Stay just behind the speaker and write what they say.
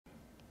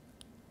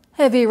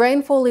Heavy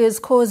rainfall is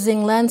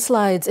causing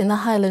landslides in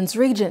the Highlands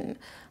region.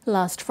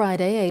 Last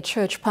Friday, a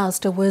church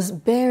pastor was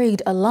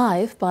buried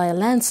alive by a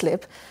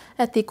landslip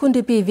at the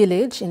Kundipi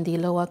village in the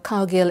lower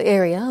Kaugel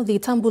area, the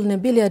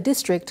Tambul-Nebilyer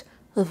district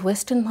of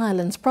Western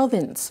Highlands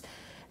province.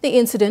 The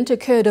incident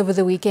occurred over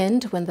the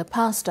weekend when the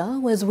pastor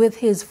was with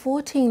his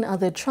 14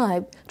 other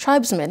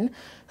tribesmen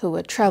who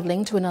were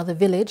travelling to another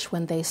village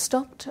when they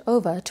stopped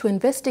over to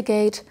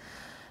investigate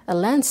a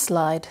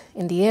landslide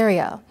in the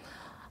area.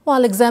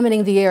 While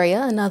examining the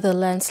area, another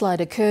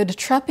landslide occurred,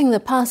 trapping the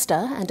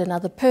pastor and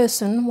another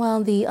person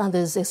while the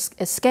others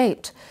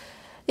escaped.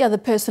 The other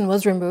person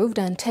was removed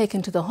and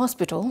taken to the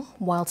hospital,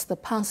 whilst the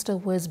pastor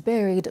was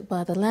buried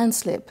by the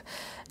landslip.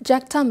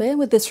 Jack Tame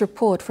with this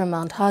report from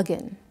Mount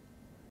Hagen.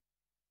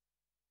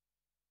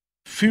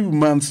 Few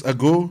months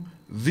ago,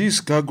 this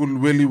Kaugel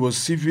valley was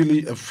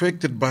severely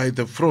affected by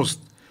the frost,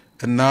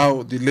 and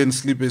now the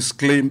landslip has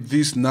claimed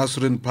this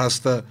Nazarene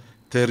pastor,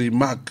 Terry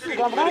Mark.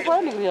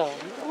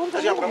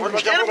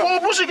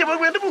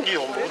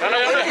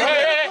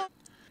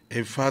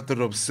 A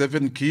father of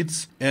 7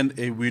 kids and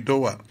a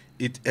widower.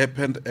 It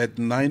happened at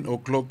 9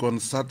 o'clock on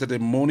Saturday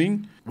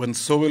morning when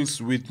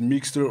soils with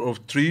mixture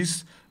of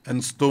trees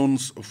and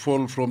stones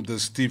fall from the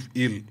steep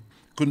hill.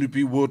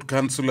 Kundipi Ward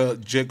Councillor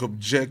Jacob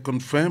Jack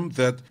confirmed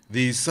that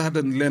the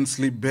sudden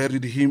landslip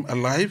buried him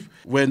alive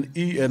when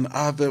he and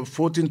other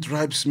 14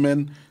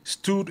 tribesmen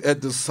stood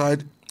at the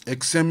site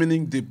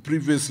examining the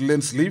previous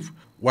landslip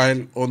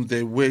while on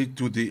their way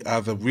to the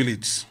other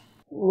village.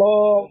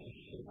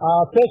 Friday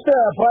up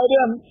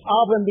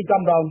and we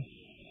come down.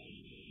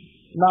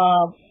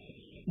 Now,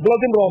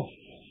 blocking road.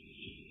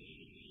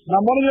 Now,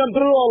 morning and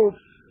through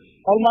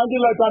Almighty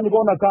like I'm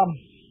gonna come.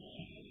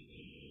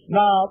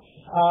 Now,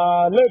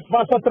 late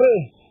past 3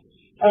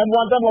 and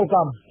one time will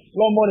come.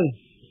 Long morning.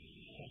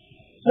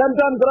 Same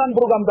time grand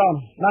program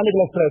down. 9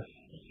 o'clock straight.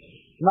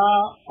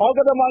 Now, all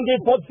the monkey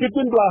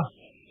 15 plus.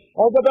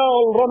 All the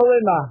all run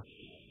away now.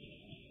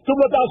 But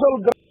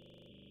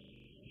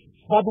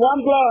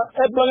one blow,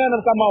 8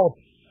 and come out.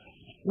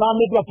 Now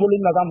people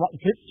pulling the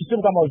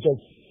still come out.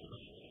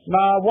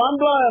 Now one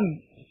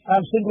blow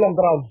and single on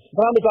ground.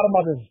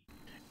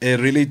 A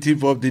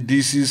relative of the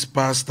deceased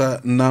pastor,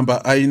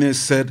 Namba Aine,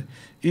 said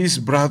his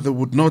brother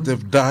would not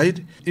have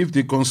died if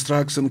the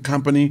construction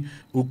company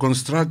who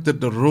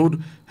constructed the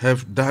road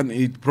have done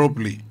it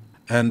properly,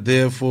 and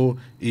therefore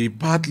he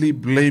partly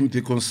blamed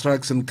the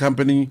construction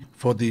company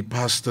for the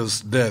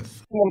pastor's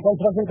death.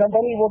 Construction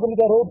company working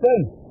the road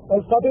then.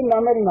 Cutting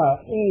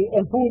Namarina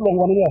and two long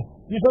 1 year.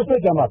 You should say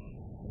Jamat.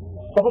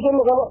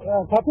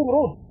 Cutting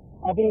road.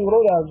 I think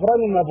road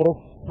running a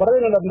brook.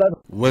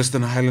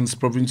 Western Highlands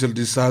Provincial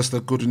Disaster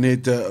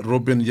Coordinator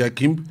Robin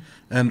Yakim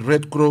and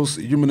Red Cross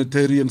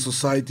Humanitarian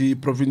Society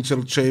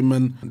Provincial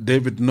Chairman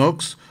David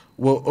Knox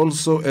were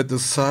also at the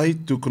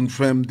site to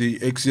confirm the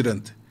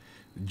accident.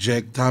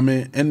 Jack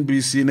Tame,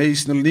 NBC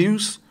National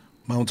News,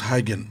 Mount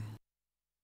Hagen.